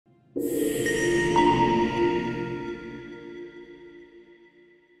Hello,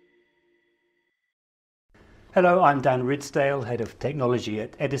 I'm Dan Ridsdale, Head of Technology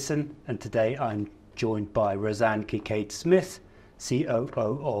at Edison, and today I'm joined by Rosanne Kincaid-Smith,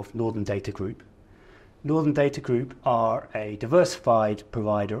 COO of Northern Data Group. Northern Data Group are a diversified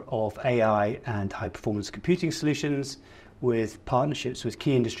provider of AI and high-performance computing solutions with partnerships with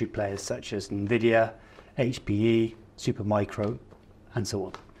key industry players such as NVIDIA, HPE, Supermicro, and so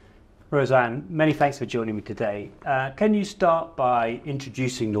on. Rosanne, many thanks for joining me today. Can you start by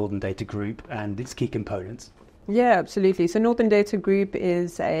introducing Northern Data Group and its key components? Yeah, absolutely. So Northern Data Group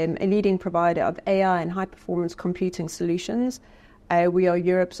is a leading provider of AI and high-performance computing solutions. We are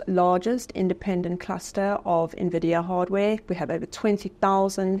Europe's largest independent cluster of NVIDIA hardware. We have over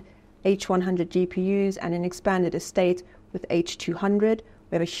 20,000 H100 GPUs and an expanded estate with H200.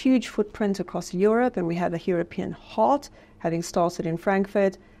 We have a huge footprint across Europe, and we have a European heart, having started in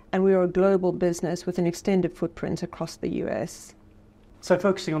Frankfurt, and we are a global business with an extended footprint across the US. So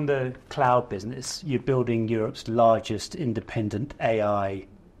focusing on the cloud business, you're building Europe's largest independent AI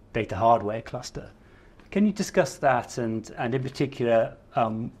data hardware cluster. Can you discuss that and in particular,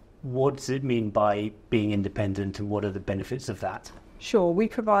 what does it mean by being independent and what are the benefits of that? Sure, we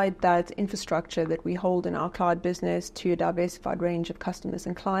provide that infrastructure that we hold in our cloud business to a diversified range of customers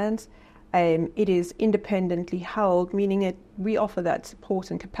and clients. It is independently held, meaning we offer that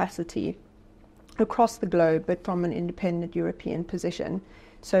support and capacity across the globe, but from an independent European position.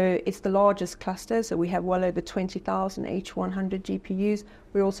 So it's the largest cluster, so we have well over 20,000 H100 GPUs.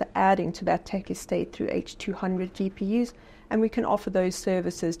 We're also adding to that tech estate through H200 GPUs, and we can offer those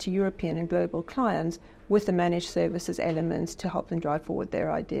services to European and global clients with the managed services elements to help them drive forward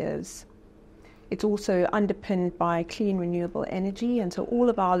their ideas. It's also underpinned by clean renewable energy, and so all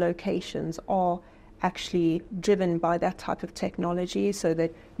of our locations are actually driven by that type of technology so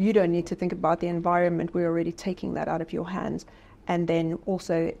that you don't need to think about the environment. We're already taking that out of your hands, and then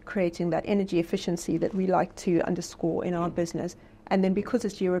also creating that energy efficiency that we like to underscore in our business. And then because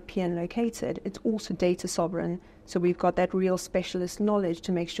it's European located, it's also data sovereign. So we've got that real specialist knowledge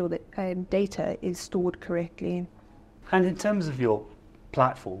to make sure that data is stored correctly. And in terms of your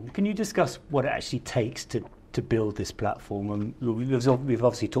platform, can you discuss what it actually takes to build this platform? And we've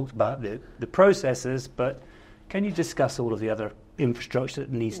obviously talked about the processes, but can you discuss all of the other infrastructure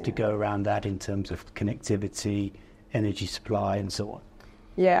that needs to go around that in terms of connectivity, energy supply, and so on?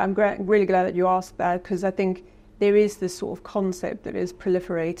 Yeah, I'm really glad that you asked that, because I think there is this sort of concept that is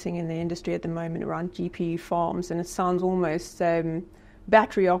proliferating in the industry at the moment around GPU farms, and it sounds almost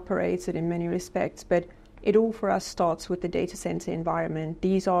battery operated in many respects, but it all for us starts with the data center environment.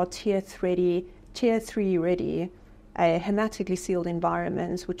 These are tier 3 ready, hermetically sealed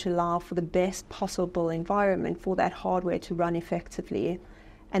environments which allow for the best possible environment for that hardware to run effectively.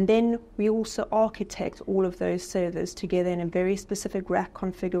 And then we also architect all of those servers together in a very specific rack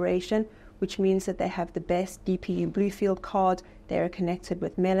configuration, which means that they have the best DPU Bluefield card, they are connected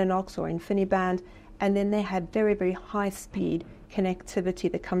with Mellanox or InfiniBand, and then they have very, very high speed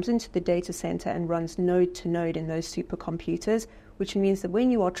connectivity that comes into the data center and runs node to node in those supercomputers, which means that when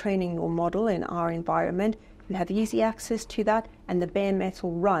you are training your model in our environment, you have easy access to that, and the bare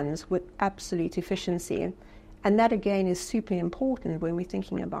metal runs with absolute efficiency. And that again is super important when we're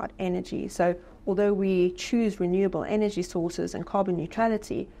thinking about energy. So although we choose renewable energy sources and carbon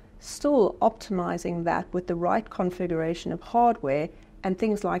neutrality, still optimizing that with the right configuration of hardware and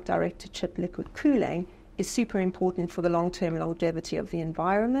things like direct-to-chip liquid cooling is super important for the long-term longevity of the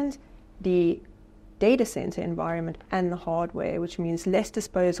environment, the data center environment, and the hardware, which means less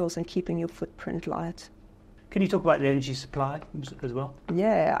disposals and keeping your footprint light. Can you talk about the energy supply as well?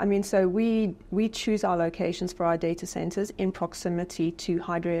 Yeah, I mean, so we choose our locations for our data centers in proximity to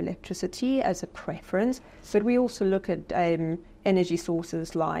hydroelectricity as a preference, but we also look at energy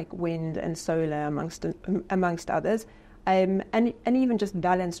sources like wind and solar amongst others. And even just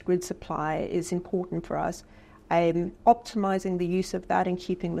balanced grid supply is important for us. Optimizing the use of that and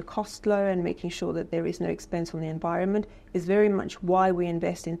keeping the cost low and making sure that there is no expense on the environment is very much why we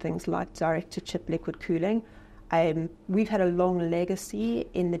invest in things like direct-to-chip liquid cooling. We've had a long legacy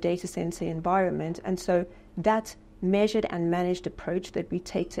in the data center environment, and so that measured and managed approach that we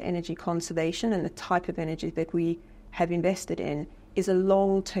take to energy conservation and the type of energy that we have invested in is a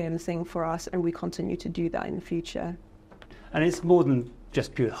long-term thing for us, and we continue to do that in the future. And it's more than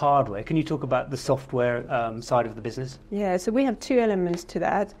just pure hardware. Can you talk about the software side of the business? Yeah, so we have two elements to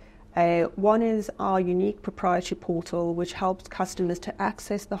that. One is our unique proprietary portal, which helps customers to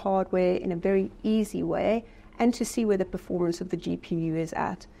access the hardware in a very easy way and to see where the performance of the GPU is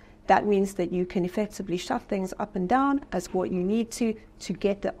at. That means that you can effectively shut things up and down as what you need to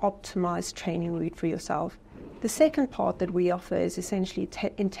get the optimized training route for yourself. The second part that we offer is essentially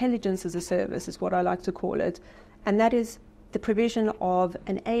intelligence as a service, is what I like to call it. And that is the provision of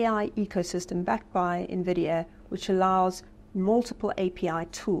an AI ecosystem backed by NVIDIA, which allows multiple API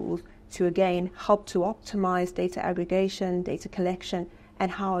tools to, again, help to optimize data aggregation, data collection, and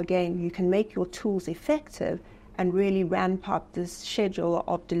how, again, you can make your tools effective and really ramp up the schedule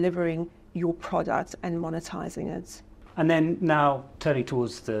of delivering your product and monetizing it. And then now turning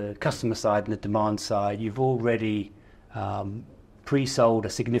towards the customer side and the demand side, you've already pre-sold a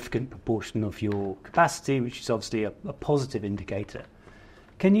significant proportion of your capacity, which is obviously a positive indicator.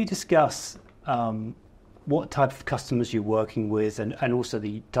 Can you discuss what type of customers you're working with and also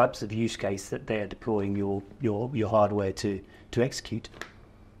the types of use case that they are deploying your hardware to execute?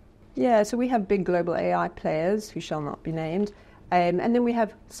 Yeah, so we have big global AI players who shall not be named. And then we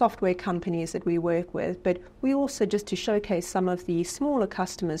have software companies that we work with, but we also, just to showcase some of the smaller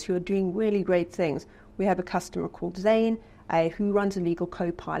customers who are doing really great things, we have a customer called Zane who runs a legal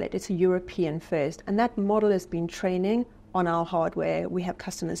co-pilot. It's a European first, and that model has been training on our hardware. We have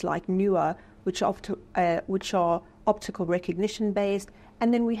customers like Nua, which are optical recognition based,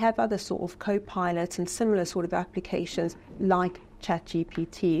 and then we have other sort of co-pilots and similar sort of applications like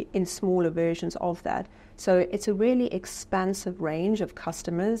ChatGPT in smaller versions of that. So it's a really expansive range of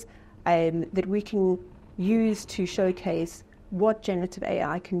customers that we can use to showcase what generative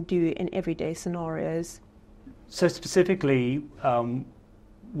AI can do in everyday scenarios. So specifically,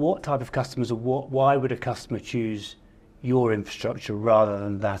 what type of customers or why would a customer choose your infrastructure rather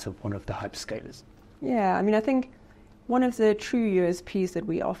than that of one of the hyperscalers? Yeah, I mean, I think one of the true USPs that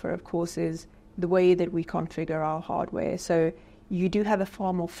we offer, of course, is the way that we configure our hardware. So you do have a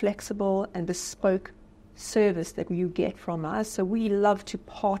far more flexible and bespoke service that you get from us. So we love to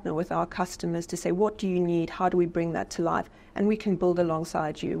partner with our customers to say, what do you need? How do we bring that to life? And we can build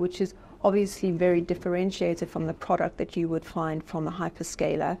alongside you, which is obviously very differentiated from the product that you would find from a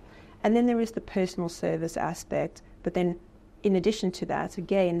hyperscaler. And then there is the personal service aspect. But then in addition to that,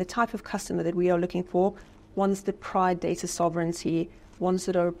 again, the type of customer that we are looking for, ones that pride data sovereignty, ones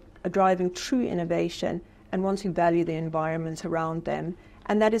that are driving true innovation, and ones who value the environment around them.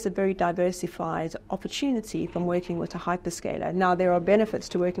 And that is a very diversified opportunity from working with a hyperscaler. Now, there are benefits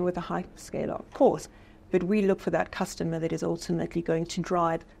to working with a hyperscaler, of course, but we look for that customer that is ultimately going to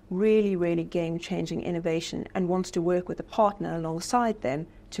drive really, really game-changing innovation and wants to work with a partner alongside them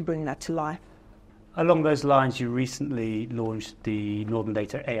to bring that to life. Along those lines, you recently launched the Northern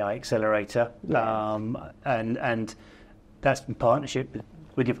Data AI Accelerator, and that's in partnership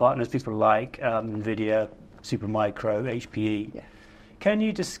with your partners, people like NVIDIA, Supermicro, HPE. Yeah. Can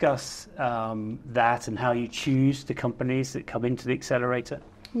you discuss that and how you choose the companies that come into the accelerator?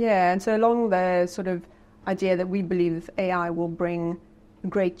 Yeah, and so along the sort of idea that we believe AI will bring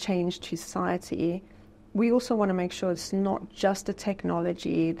great change to society, we also want to make sure it's not just a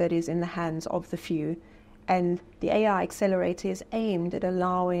technology that is in the hands of the few. And the AI Accelerator is aimed at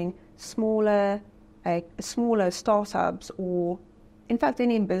allowing smaller startups, or in fact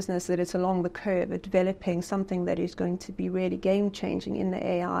any business that is along the curve at developing something that is going to be really game-changing in the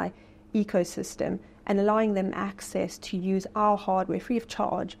AI ecosystem, and allowing them access to use our hardware free of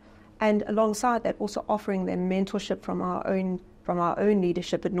charge. And alongside that, also offering them mentorship from our own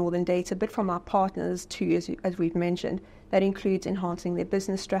leadership at Northern Data, but from our partners too, as we've mentioned. That includes enhancing their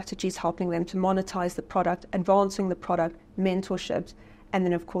business strategies, helping them to monetize the product, advancing the product, mentorships, and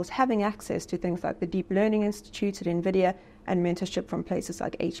then of course having access to things like the Deep Learning Institute at NVIDIA and mentorship from places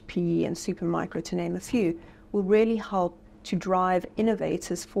like HPE and Supermicro, to name a few, will really help to drive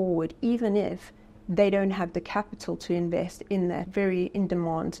innovators forward, even if they don't have the capital to invest in that very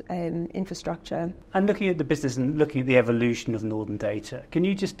in-demand infrastructure. And looking at the business and looking at the evolution of Northern Data, can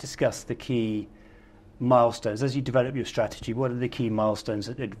you just discuss the key milestones as you develop your strategy? What are the key milestones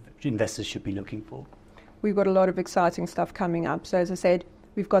that investors should be looking for? We've got a lot of exciting stuff coming up. So as I said,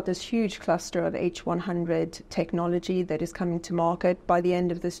 we've got this huge cluster of H100 technology that is coming to market. By the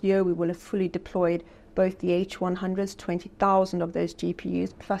end of this year, we will have fully deployed both the H100s, 20,000 of those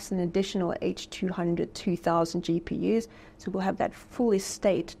GPUs, plus an additional H200, 2,000 GPUs. So we'll have that full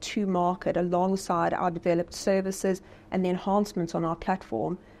estate to market alongside our developed services and the enhancements on our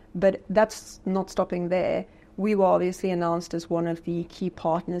platform. But that's not stopping there. We were obviously announced as one of the key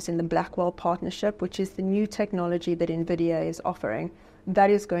partners in the Blackwell partnership, which is the new technology that NVIDIA is offering. That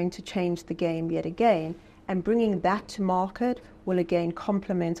is going to change the game yet again. And bringing that to market will again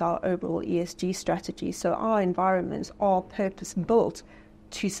complement our overall ESG strategy. So our environments are purpose-built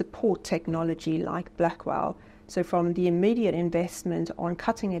to support technology like Blackwell. So from the immediate investment on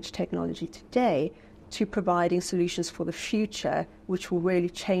cutting edge technology today to providing solutions for the future, which will really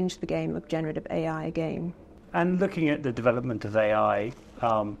change the game of generative AI again. And looking at the development of AI,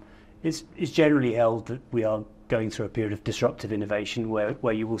 it's generally held that we are going through a period of disruptive innovation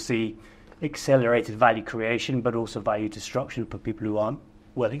where you will see accelerated value creation, but also value destruction for people who aren't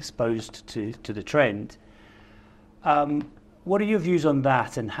well exposed to the trend. What are your views on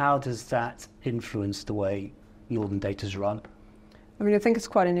that, and how does that influence the way Northern Data's run? I mean, I think it's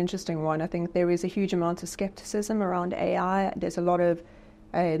quite an interesting one. I think there is a huge amount of skepticism around AI. There's a lot of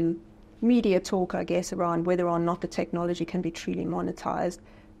media talk, I guess, around whether or not the technology can be truly monetized.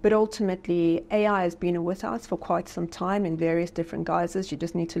 But ultimately, AI has been with us for quite some time in various different guises. You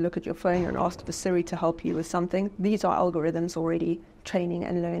just need to look at your phone and ask for Siri to help you with something. These are algorithms already training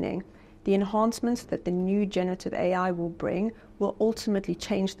and learning. The enhancements that the new generative AI will bring will ultimately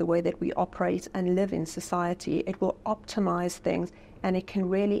change the way that we operate and live in society. It will optimize things, and it can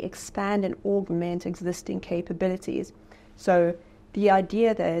really expand and augment existing capabilities. So the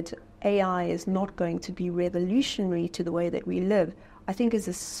idea that AI is not going to be revolutionary to the way that we live, I think is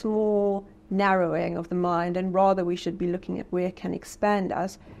a small narrowing of the mind, and rather we should be looking at where it can expand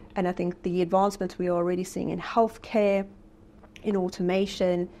us. And I think the advancements we are already seeing in healthcare, in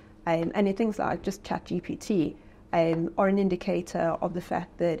automation, and in things like just ChatGPT are an indicator of the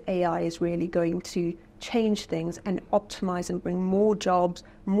fact that AI is really going to change things and optimize and bring more jobs,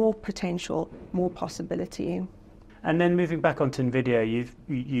 more potential, more possibility. And then moving back onto NVIDIA,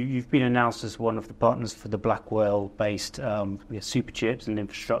 you've been announced as one of the partners for the Blackwell-based superchips and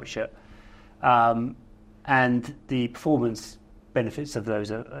infrastructure, and the performance benefits of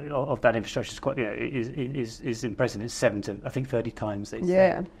those of that infrastructure is quite is impressive. It's 7 to I think 30 times. They say.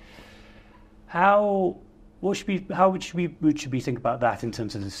 Yeah. How should we think about that in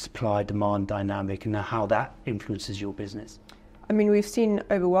terms of the supply-demand dynamic and how that influences your business? I mean, we've seen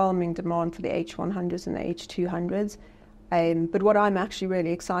overwhelming demand for the H100s and the H200s, but what I'm actually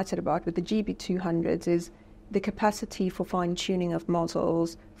really excited about with the GB200s is the capacity for fine-tuning of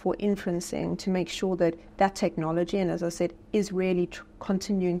models, for inferencing, to make sure that that technology, and as I said, is really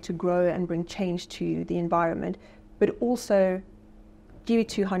continuing to grow and bring change to the environment. But also,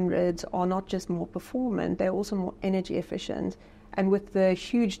 GB200s are not just more performant, they're also more energy efficient. And with the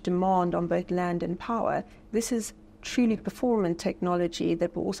huge demand on both land and power, this is truly performant technology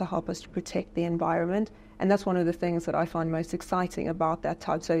that will also help us to protect the environment. And that's one of the things that I find most exciting about that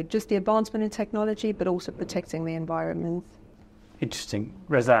type. So just the advancement in technology, but also protecting the environment. Interesting.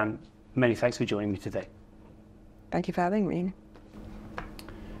 Rosanne, many thanks for joining me today. Thank you for having me.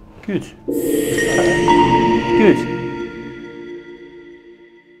 Good. Good.